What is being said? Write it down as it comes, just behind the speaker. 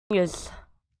Is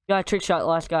you got a trick shot the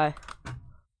last guy.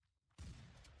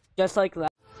 Just like that.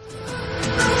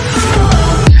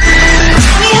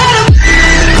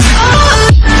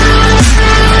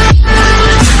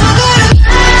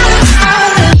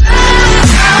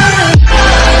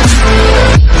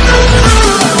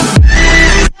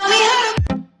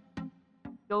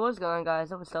 Yo, what's going on,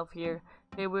 guys? I'm Self here.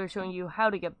 Today we're showing you how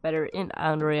to get better in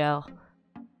Royale.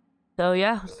 So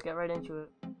yeah, let's get right into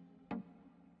it.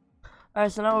 Alright,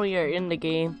 so now we are in the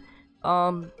game.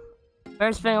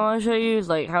 First thing I want to show you is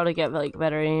like how to get like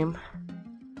better aim.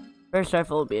 First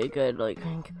rifle will be a good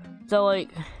so you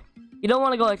don't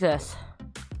want to go like this.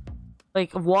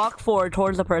 Like walk forward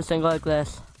towards the person and go like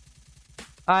this.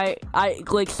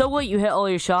 So what, you hit all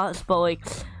your shots, but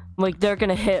like they're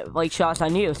gonna hit like shots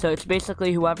on you. So it's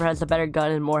basically whoever has the better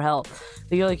gun and more health.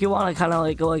 So you want to kind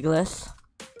of go like this,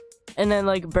 and then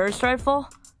like burst rifle.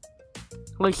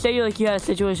 Like say you had a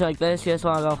situation like this, you just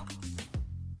want to go,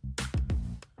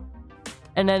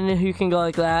 and then you can go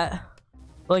like that,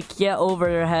 like get over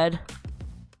your head,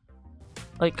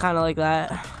 like kind of like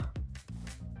that.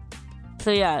 So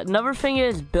yeah, another thing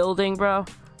is building, bro.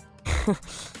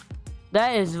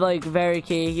 That is like very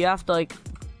key. You have to like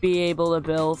be able to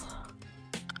build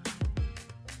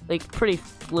like pretty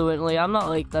fluently. I'm not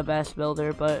like the best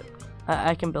builder, but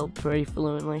I can build pretty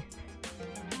fluently.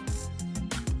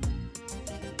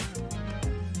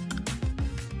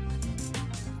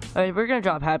 Alright, we're gonna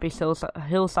drop Happy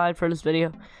Hillside for this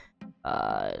video.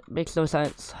 Makes no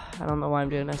sense. I don't know why I'm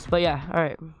doing this, but yeah,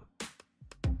 alright.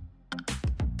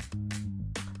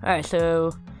 Alright,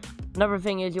 so another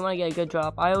thing is you want to get a good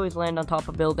drop. I always land on top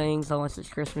of buildings, unless it's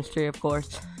Christmas tree, of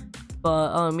course.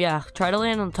 But yeah, try to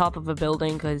land on top of a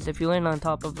building, because if you land on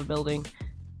top of a building,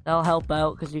 that'll help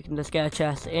out, because you can just get a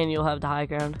chest and you'll have the high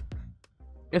ground.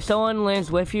 If someone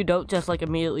lands with you, don't just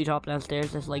immediately drop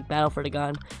downstairs. Just battle for the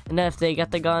gun, and then if they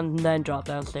get the gun, then drop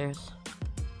downstairs.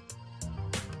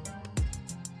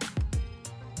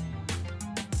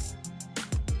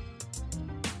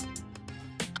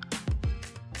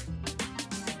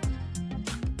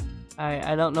 Alright,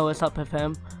 I don't know what's up with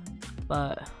him,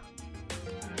 but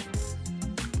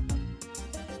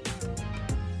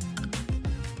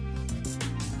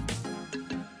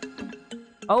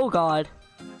oh god.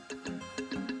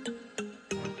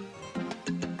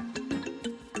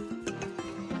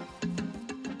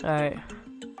 Alright.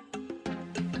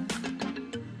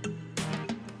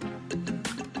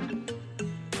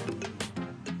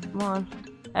 Come on.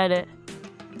 Edit.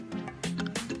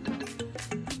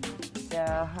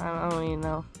 Yeah, I don't even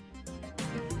know.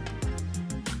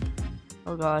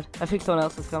 Oh god. I think someone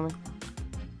else is coming.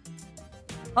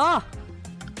 Ah!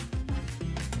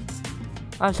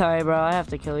 I'm sorry, bro. I have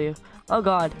to kill you. Oh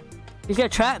god. He's gonna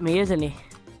trap me, isn't he?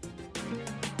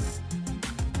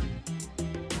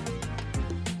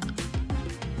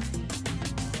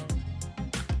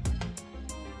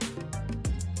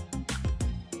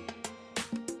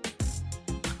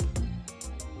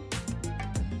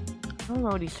 I don't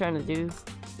know what he's trying to do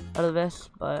out of this,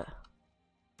 but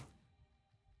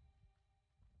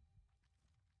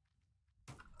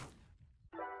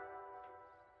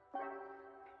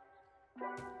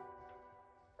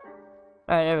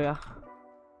alright, there we go.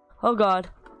 Oh god.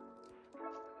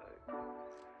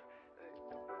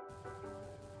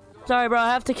 Sorry, bro,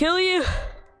 I have to kill you.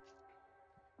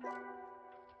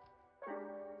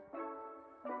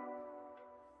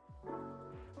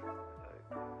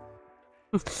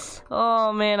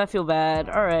 Oh man, I feel bad.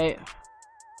 Alright.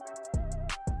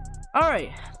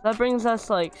 Alright, that brings us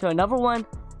so number one,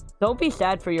 don't be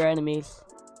sad for your enemies.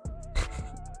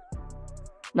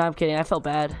 No, I'm kidding, I felt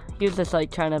bad. He was just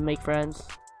trying to make friends.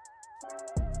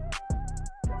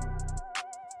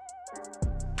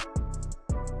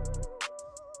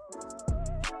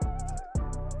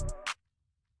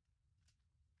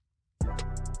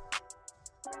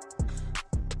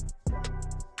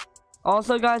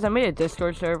 Also, guys, I made a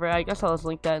Discord server. I guess I'll just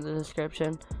link that in the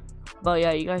description. But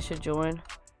yeah, you guys should join.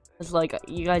 It's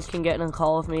you guys can get in a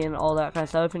call with me and all that kind of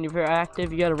stuff. And if you're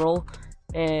active, you get a role.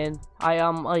 And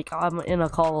I'm in a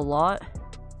call a lot.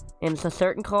 And it's a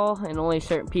certain call, and only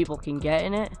certain people can get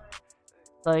in it.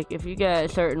 If you get a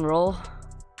certain role,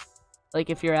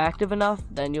 if you're active enough,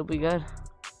 then you'll be good.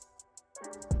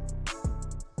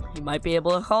 You might be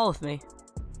able to call with me.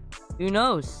 Who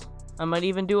knows? I might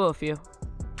even duo with you.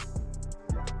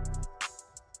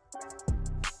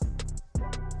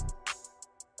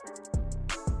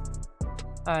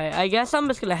 Alright, I guess I'm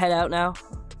just gonna head out now.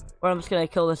 Or I'm just gonna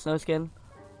kill the snow skin.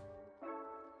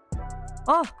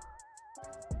 Oh!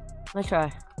 Nice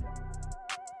try.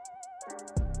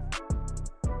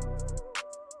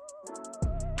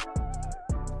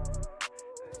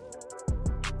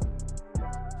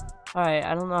 Alright,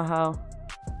 I don't know how.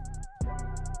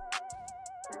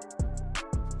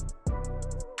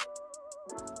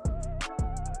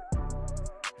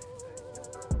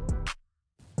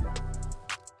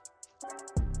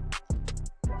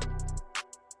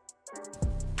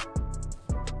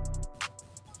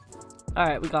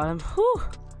 Alright, we got him. Whew!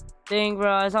 Dang,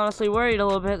 bro, I was honestly worried a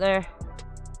little bit there.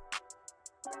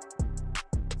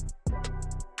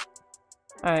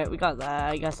 Alright, we got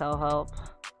that. I guess that'll help.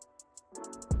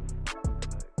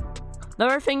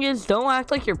 Another thing is, don't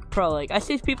act like you're pro. Like, I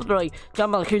see people that are like,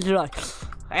 jump on the kids, they're like,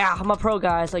 yeah, I'm a pro,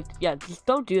 guys. Like, yeah, just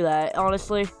don't do that,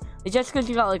 honestly. Like, just because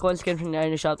you got like one skin from the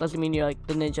ninja shop doesn't mean you're like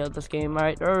the ninja of this game,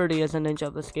 alright? There already is a ninja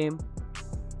of this game.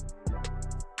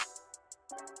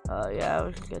 Yeah,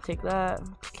 we're just gonna take that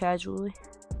casually.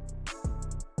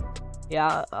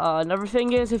 Yeah, another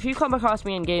thing is, if you come across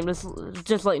me in game,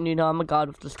 just letting you know I'm a god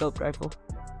with the scoped rifle.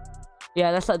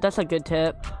 Yeah, that's a good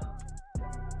tip.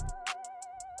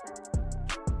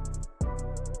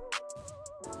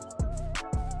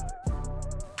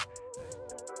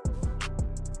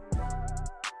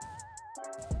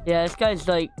 Yeah, this guy's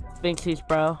like thinks he's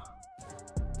bro.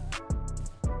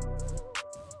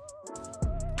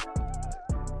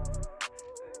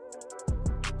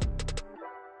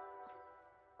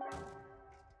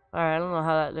 Alright, I don't know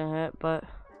how that didn't hit, but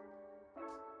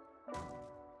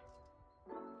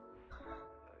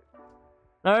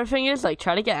another thing is, like,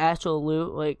 try to get actual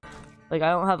loot. Like I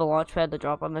don't have a launch pad to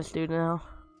drop on this dude now.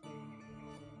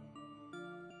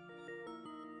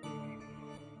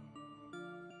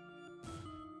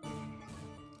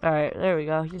 Alright, there we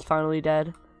go. He's finally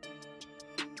dead.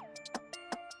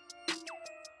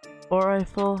 Bolt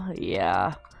rifle?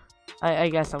 Yeah. I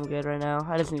guess I'm good right now.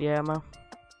 I just need ammo.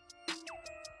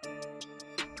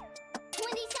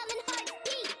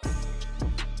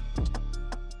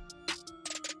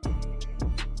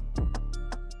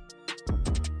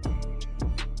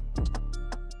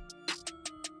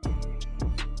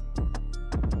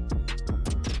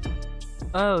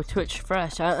 Oh, Twitch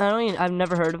Fresh. I've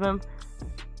never heard of him.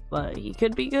 But he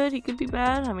could be good, he could be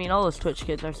bad. I mean, all those Twitch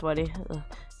kids are sweaty,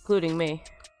 including me.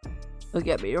 Don't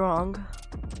get me wrong.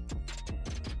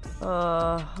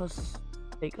 Let's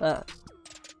take that.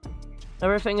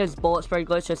 Another thing is bullet spread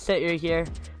glitch. Just sit right here.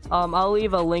 I'll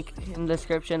leave a link in the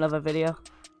description of a video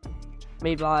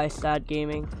made by Sad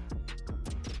Gaming.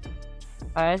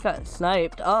 Alright, I just got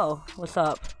sniped. Oh, what's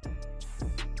up?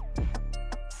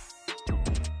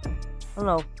 I don't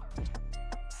know.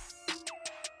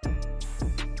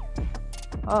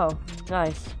 Oh,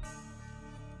 nice.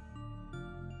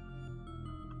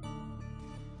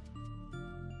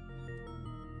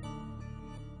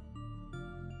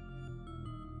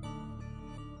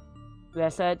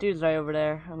 Yes, that dude's right over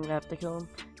there. I'm gonna have to kill him.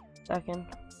 Second.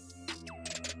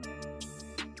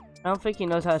 I don't think he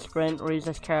knows how to sprint or he's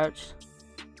just crouch.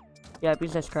 Yeah,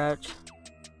 he's just crouch.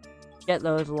 Get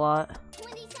those a lot.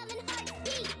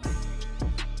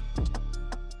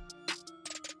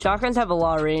 Shotguns have a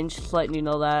lot of range, just letting you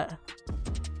know that.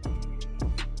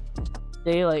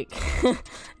 They like,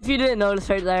 if you didn't notice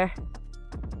right there,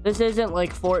 this isn't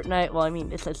like Fortnite. Well, I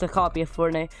mean, it's a copy of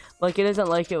Fortnite. Like, it isn't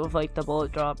like it with like the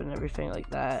bullet drop and everything like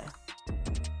that.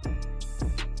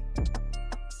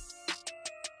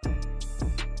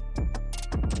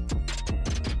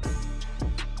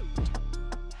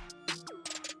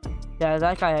 Yeah,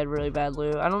 that guy had really bad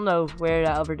loot. I don't know where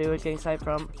that other dude was getting sniped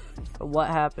from or what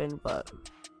happened, but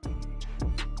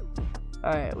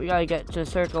alright, we gotta get to the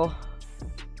circle.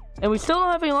 And we still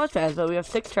don't have any launch pads, but we have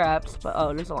 6 traps. But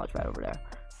oh, there's a launch pad over there.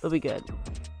 It'll be good.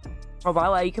 Oh, by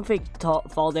the way, you can fake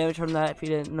fall damage from that if you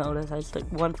didn't notice. I just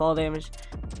took 1 fall damage.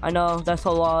 I know, that's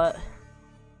a lot.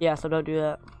 Yeah, so don't do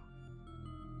that.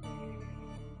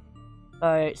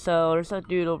 Alright, so there's that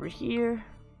dude over here.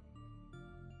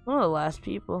 One of the last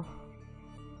people.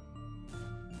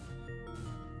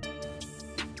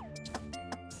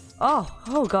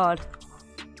 Oh god.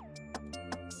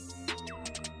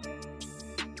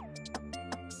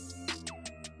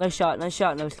 Nice shot, no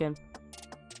skin.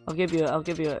 I'll give you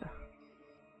it.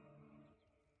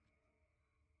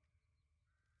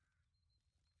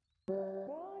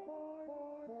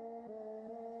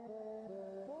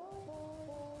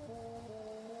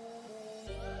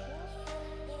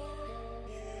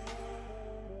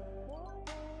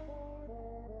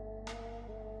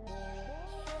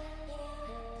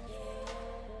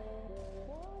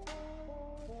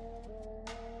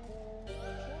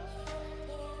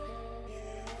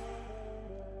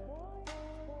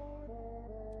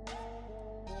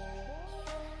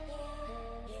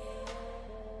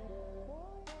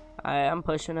 I'm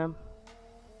pushing him,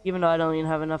 even though I don't even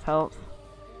have enough health.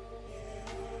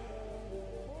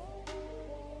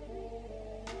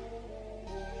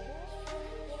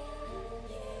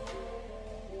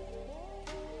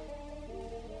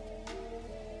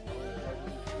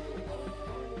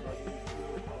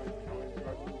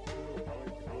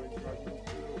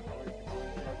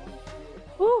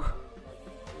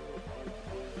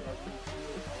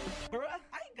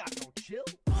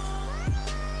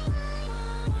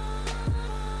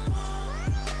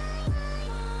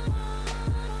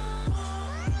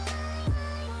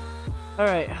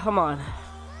 Alright, come on.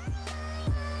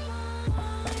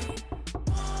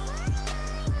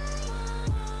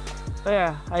 Oh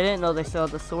yeah, I didn't know they still had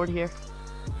the sword here.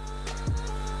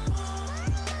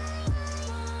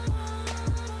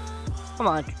 Come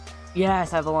on.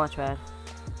 Yes, I have a launch pad.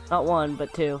 Not one,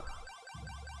 but two.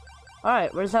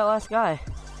 Alright, where's that last guy?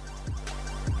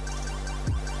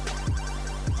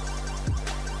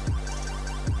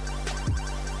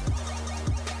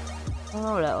 I don't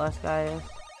know where that last guy is.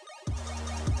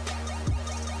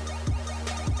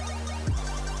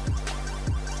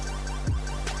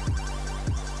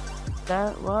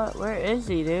 That what? Where is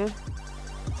he, dude?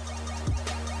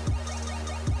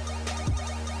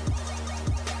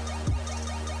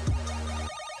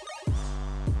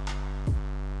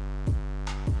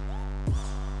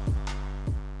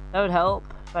 That would help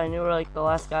if I knew where like the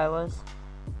last guy was.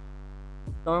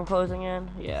 Storm closing in?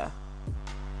 Yeah.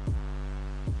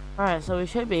 Alright, so we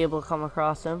should be able to come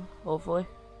across him, hopefully.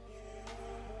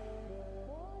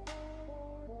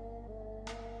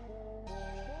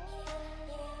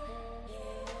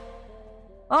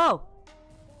 Oh!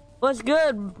 What's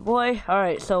good, boy?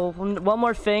 Alright, so one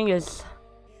more thing is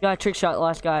you gotta trick shot the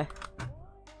last guy.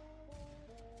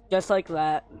 Just like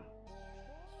that.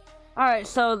 Alright,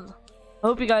 so I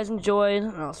hope you guys enjoyed,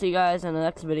 and I'll see you guys in the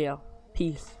next video.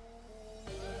 Peace.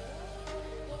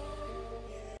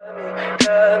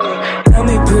 Tell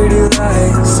me pretty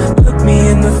lies, look me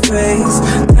in the face.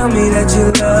 Tell me that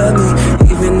you love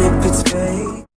me, even if it's